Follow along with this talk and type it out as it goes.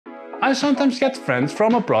I sometimes get friends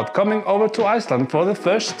from abroad coming over to Iceland for the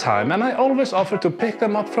first time, and I always offer to pick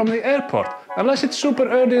them up from the airport. Unless it's super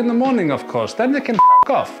early in the morning, of course, then they can f***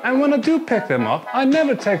 off. And when I do pick them up, I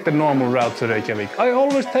never take the normal route to Reykjavik. I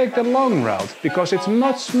always take the long route, because it's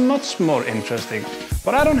much more interesting.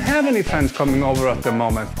 But I don't have any friends coming over at the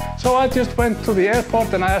moment, so I just went to the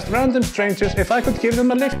airport and I asked random strangers if I could give them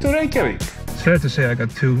a lift to Reykjavik. It's fair to say I got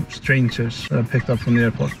 2 strangers that I picked up from the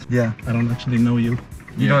airport. Yeah. I don't actually know you.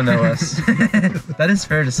 You don't know us. That is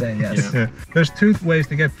fair to say, yes. Yeah. There's 2 ways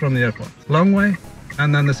to get from the airport. Long way,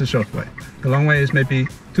 and then there's a short way. The long way is maybe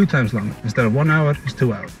 2 times longer. Instead of 1 hour, it's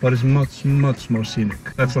 2 hours. But it's much more scenic.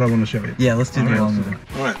 That's what I want to show you. Yeah, let's do the long way.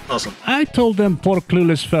 Alright, awesome. I told them poor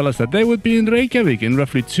clueless fellas that they would be in Reykjavik in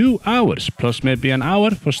roughly 2 hours, plus maybe an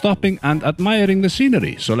hour for stopping and admiring the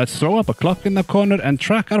scenery. So let's throw up a clock in the corner and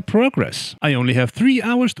track our progress. I only have 3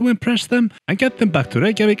 hours to impress them and get them back to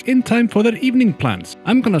Reykjavik in time for their evening plans.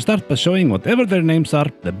 I'm gonna start by showing whatever their names are,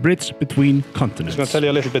 the bridge between continents. I'm gonna tell you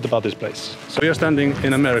a little bit about this place. So you're standing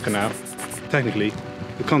in America now, technically.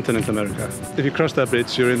 The continent America. If you cross that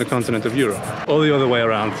bridge, you're in the continent of Europe. Or the other way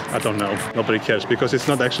around, I don't know. Nobody cares because it's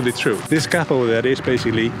not actually true. This gap over there is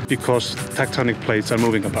basically because tectonic plates are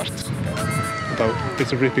moving apart. So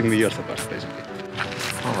it's ripping the earth apart, basically.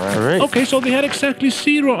 Alright. Okay, so they had exactly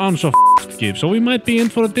 0 ounce of give, so we might be in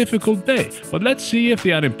for a difficult day. But let's see if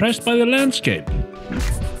they are impressed by the landscape.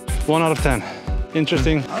 1 out of 10.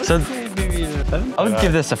 Interesting. So I would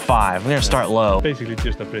give this a 5. We're gonna start low. Basically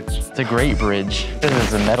just a bridge. It's a great bridge. This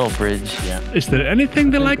is a metal bridge. Yeah. Is there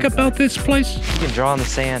anything they like about this place? You can draw on the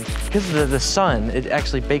sand. Because of the sun, it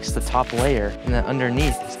actually bakes the top layer, and then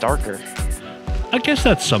underneath it's darker. I guess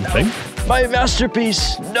that's something. My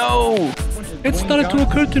masterpiece! No! It started to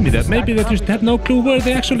occur to me that maybe they just had no clue where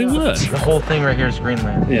they actually were. The whole thing right here is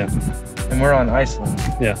Greenland. Yeah. And we're on Iceland.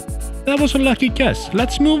 Yeah. That was a lucky guess.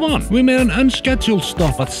 Let's move on. We made an unscheduled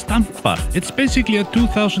stop at Stampar. It's basically a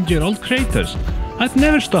 2,000-year-old crater. I'd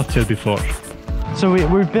never stopped here before. So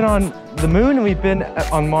we've been on the moon and we've been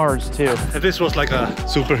on Mars too. If this was like a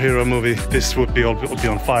superhero movie, this would be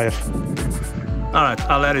on fire. Alright,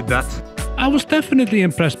 I'll edit that. I was definitely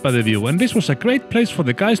impressed by the view, and this was a great place for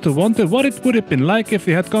the guys to wonder what it would have been like if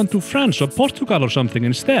they had gone to France or Portugal or something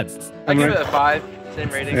instead. I give it a 5, same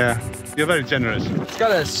rating. Yeah, you're very generous. It's got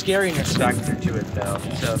a scariness factor to it though,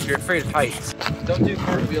 so if you're afraid of heights, don't do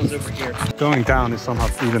cartwheels over here. Going down is somehow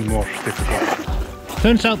even more difficult.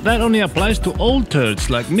 Turns out that only applies to old turds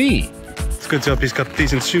like me. It's a good job he's got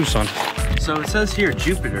decent shoes on. So it says here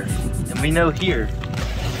Jupiter, and we know here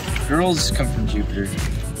girls come from Jupiter.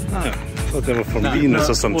 Oh, I thought they were from Venus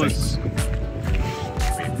or something.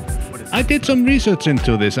 I did some research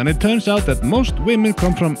into this, and it turns out that most women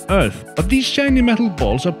come from Earth, but these shiny metal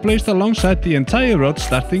balls are placed alongside the entire road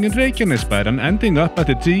starting in Reykjanesviti and ending up at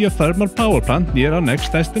the geothermal power plant near our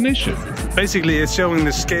next destination. Basically, it's showing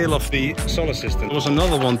the scale of the solar system. There was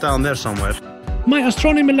another one down there somewhere. My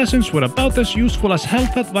astronomy lessons were about as useful as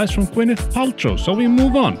health advice from Gwyneth Paltrow, so we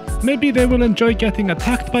move on. Maybe they will enjoy getting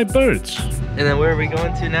attacked by birds. And then where are we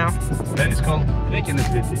going to now? That is called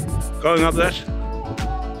Reykjanesviti. Going up there,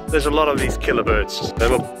 there's a lot of these killer birds. They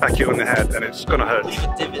will pack you in the head and it's gonna hurt. Leave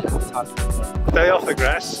a divot at the top. Stay off the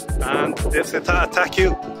grass, and if they attack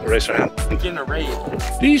you, raise your hand. Begin a raid.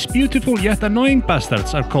 These beautiful yet annoying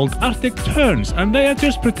bastards are called Arctic Terns, and they are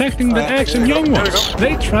just protecting the eggs and young ones.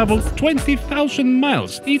 They traveled 20,000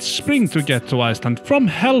 miles each spring to get to Iceland, from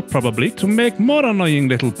hell probably, to make more annoying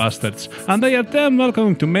little bastards, and they are damn well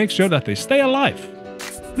going to make sure that they stay alive.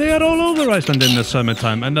 They are all over Iceland in the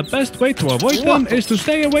summertime, and the best way to avoid them is to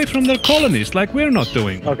stay away from their colonies like we're not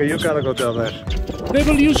doing. Okay, you gotta go down there. They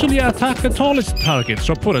will usually attack the tallest target,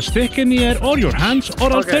 so put a stick in the air or your hands,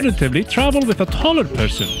 or alternatively travel with a taller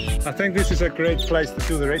person. I think this is a great place to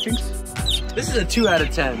do the ratings. This is a 2 out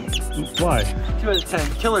of 10. Why? 2 out of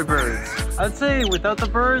 10. Killer birds. I'd say without the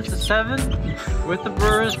birds, a 7. With the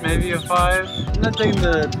birds, maybe a 5. I'm not taking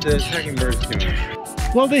the attacking birds too much.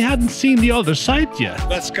 Well, they hadn't seen the other side yet.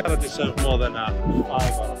 That's gotta deserve more than a 5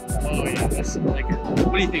 out of 10. Oh yeah, that's like it.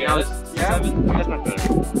 What do you think, Alex? 7? That's not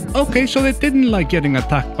better. Okay, so they didn't like getting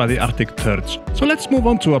attacked by the Arctic Terns. So let's move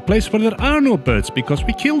on to a place where there are no birds, because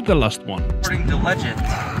we killed the last one. According to legend.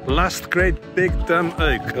 Last great big dumb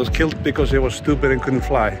auk was killed because he was stupid and couldn't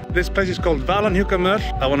fly. This place is called Valahnúkamöl.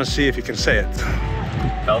 I want to see if you can say it.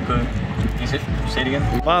 Falcon. Say it again.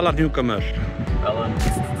 Valahnúkamöl.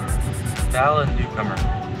 Valahnúkamöl.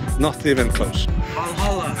 Not even close.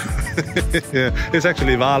 Valhalla. Yeah, it's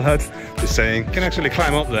actually Valhall, just saying. You can actually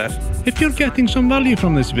climb up there. If you're getting some value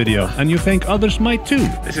from this video, and you think others might too,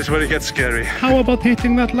 This is where it gets scary. how about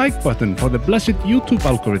hitting that like button for the blessed YouTube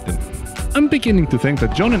algorithm? I'm beginning to think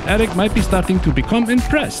that John and Eric might be starting to become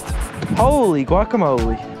impressed. Holy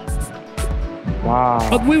guacamole. Wow.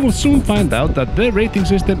 But we will soon find out that their rating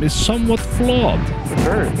system is somewhat flawed.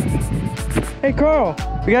 Bird. Hey Carl,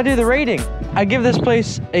 we gotta do the rating. I give this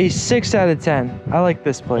place a 6 out of 10. I like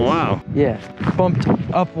this place. Wow. Yeah, bumped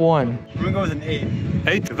up 1. I'm gonna go with an 8.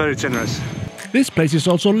 8, very generous. This place is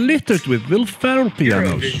also littered with Will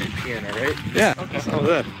pianos. Eurovision Piano, right? Yeah, that's all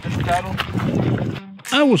that. That's the title.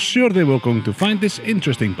 I was sure they were going to find this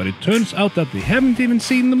interesting, but it turns out that they haven't even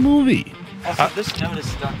seen the movie. Also, this note is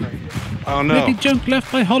stuck right here. Oh no. Maybe junk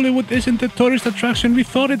left by Hollywood isn't the tourist attraction we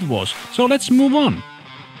thought it was, so let's move on.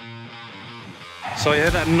 So you hear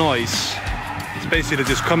that noise? It's basically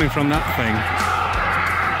just coming from that thing.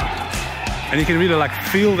 And you can really like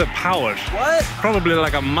feel the power. What? Probably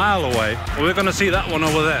like a mile away. We're gonna see that one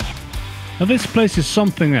over there. Now this place is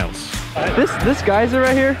something else. This geyser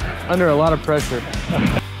right here, under a lot of pressure.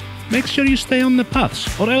 Make sure you stay on the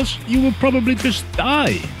paths, or else you will probably just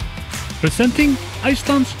die. Presenting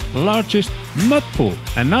Iceland's largest mud pool.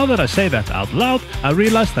 And now that I say that out loud, I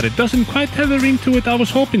realize that it doesn't quite have the ring to it I was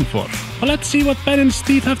hoping for. But let's see what Ben and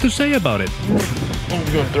Steve have to say about it. I'm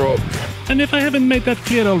gonna throw up. And if I haven't made that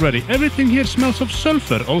clear already, everything here smells of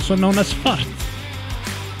sulfur, also known as fart.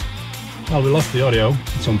 Well, we lost the audio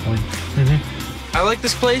at some point. I like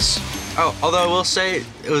this place. Oh, although I will say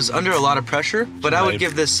it was under a lot of pressure, but I would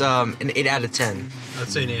give this an 8 out of 10. I'd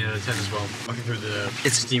say an 8 out of 10 as well. Walking through the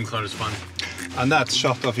steam cloud is fun. And that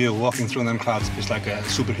shot of you walking through them clouds is like a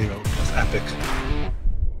superhero. That's epic.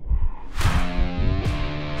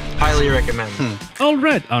 Highly recommend.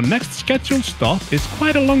 Alright, our next scheduled stop is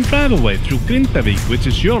quite a long drive away through Keflavik, which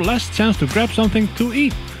is your last chance to grab something to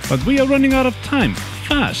eat. But we are running out of time,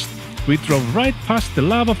 fast. We drove right past the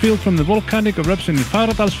lava field from the volcanic eruption in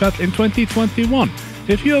Fagradalsfjall in 2021.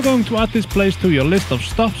 If you are going to add this place to your list of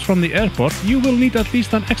stops from the airport, you will need at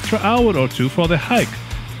least an extra hour or 2 for the hike,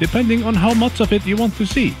 depending on how much of it you want to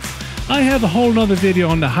see. I have a whole nother video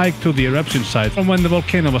on the hike to the eruption site from when the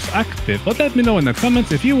volcano was active, but let me know in the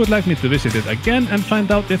comments if you would like me to visit it again and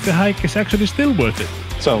find out if the hike is actually still worth it.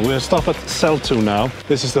 So we'll stop at Seltún now.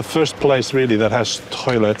 This is the first place really that has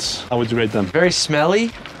toilets. How would you rate them? Very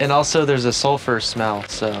smelly, and also there's a sulfur smell,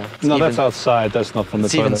 so... No, that's outside, that's not from the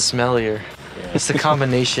It's toilet. even smellier. It's the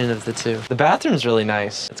combination of the two. The bathroom's really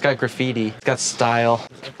nice. It's got graffiti. It's got style.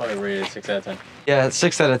 I'd probably rate it 6 out of 10. Yeah,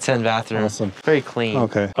 6 out of 10 bathroom. Awesome. Very clean.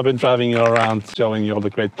 Okay. I've been driving you around, showing you all the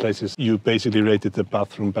great places. You basically rated the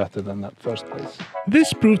bathroom better than that first place.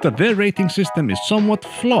 This proved that their rating system is somewhat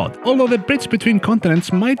flawed, although the bridge between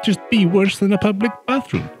continents might just be worse than a public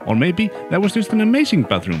bathroom. Or maybe that was just an amazing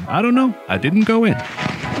bathroom. I don't know. I didn't go in.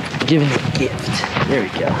 Giving a gift. There we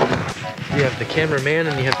go. You have the cameraman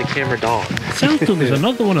and you have the camera dog. Seltún is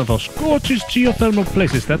another one of those gorgeous geothermal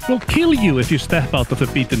places that will kill you if you step out of the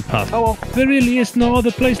beaten path. Oh well. There really is no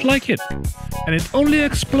other place like it. And it only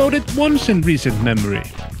exploded once in recent memory.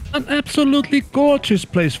 An absolutely gorgeous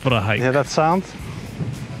place for a hike. You hear that sound?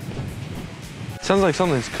 Sounds like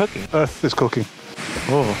something's cooking. Earth is cooking.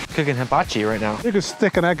 Oh, cooking hibachi right now. You could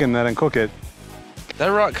stick an egg in there and cook it. That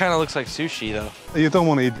rock kind of looks like sushi though. You don't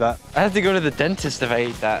want to eat that. I have to go to the dentist if I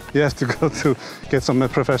eat that. You have to go to get some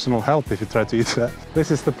professional help if you try to eat that. This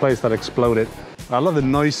is the place that exploded. I love the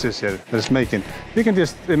noises here that it's making. You can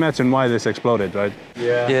just imagine why this exploded, right?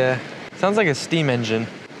 Yeah. Yeah. Sounds like a steam engine.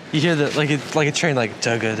 You hear that like it's like a train like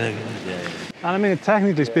tugga tugga. And I mean,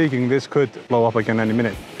 technically speaking, this could blow up again any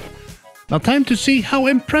minute. Now time to see how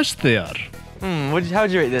impressed they are.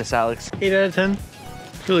 How'd you rate this, Alex? 8 out of 10.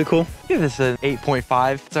 It's really cool. Give this an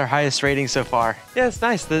 8.5. It's our highest rating so far. Yeah, it's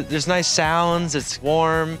nice. There's nice sounds. It's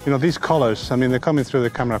warm. You know, these colors, I mean, they're coming through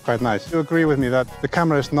the camera quite nice. You agree with me that the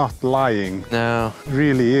camera is not lying. No. It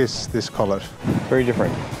really is this color. Very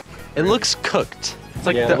different. It looks cooked. It's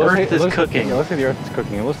like the earth is cooking. It looks like the earth is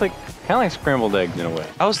cooking. It looks like kind of like scrambled eggs in a way.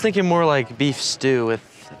 I was thinking more like beef stew with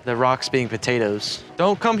the rocks being potatoes.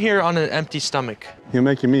 Don't come here on an empty stomach. You're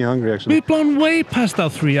making me hungry, actually. We've blown way past our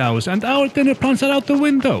 3 hours and our dinner plans are out the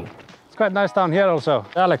window. It's quite nice down here also.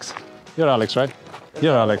 Alex. You're Alex, right?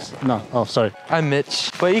 You're Alex. No, oh, sorry. I'm Mitch,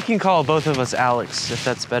 but you can call both of us Alex if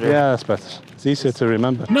that's better. Yeah, that's better. It's easier to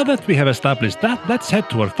remember. Now that we have established that, let's head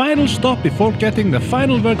to our final stop before getting the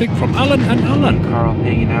final verdict from Alan and Alan. Carl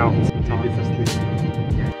hanging out.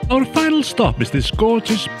 Our final stop is this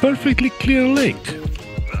gorgeous, perfectly clear lake.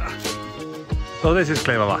 So this is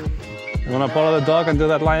Kleifarvatn. You want to follow the dog and do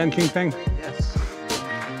that Lion King thing? Yes.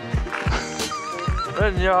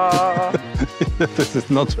 This is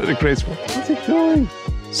not very graceful. What's he doing?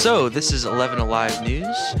 So, this is 11 Alive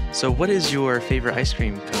News. So, what is your favorite ice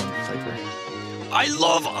cream cone flavor? I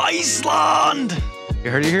love Iceland! You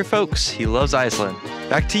heard it here, folks. He loves Iceland.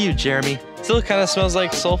 Back to you, Jeremy. Still kind of smells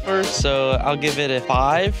like sulfur, so I'll give it a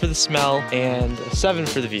 5 for the smell and a 7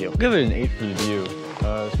 for the view. I'll give it an 8 for the view.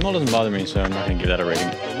 Smell doesn't bother me, so I'm not gonna give that a rating.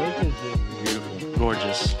 The lake is just beautiful.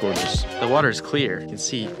 Gorgeous. Gorgeous. The water is clear. You can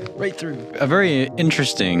see right through. A very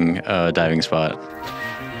interesting diving spot.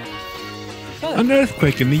 An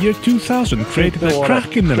earthquake in the year 2000 created a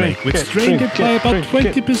crack in the lake which strained it by about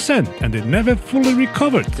 20% and it never fully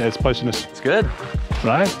recovered. Yeah, it's poisonous. It's good.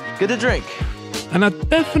 Right? Good to drink. And I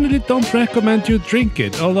definitely don't recommend you drink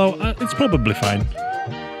it, although it's probably fine.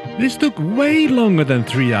 This took way longer than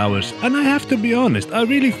 3 hours, and I have to be honest, I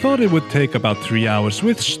really thought it would take about 3 hours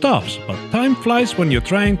with stops, but time flies when you're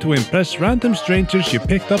trying to impress random strangers you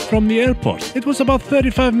picked up from the airport. It was about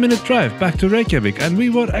 35-minute drive back to Reykjavik and we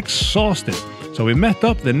were exhausted. So we met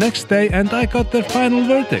up the next day and I got their final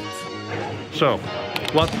verdict. So,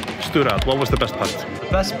 what stood out? What was the best part? The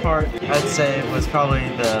best part, I'd say, was probably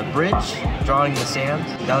the bridge, drawing the sand.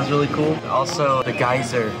 That was really cool. Also, the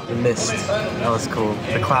geyser, the mist. That was cool.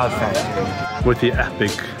 The cloud factory. With the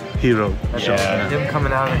epic hero shot. Yeah. Him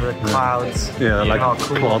coming out of the clouds. Yeah, like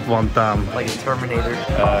cool. Claude Van Damme. Like a Terminator.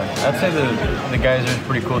 I'd say the geyser is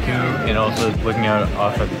pretty cool too, and also looking out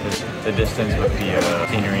off at the distance with the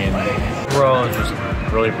scenery and overall it's just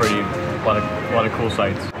really pretty. A lot of cool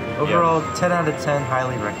sights. Overall, 10 out of 10,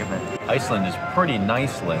 highly recommend. Iceland is pretty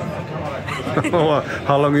nice land. Well,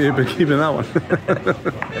 how long have you been keeping that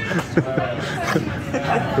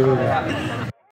one?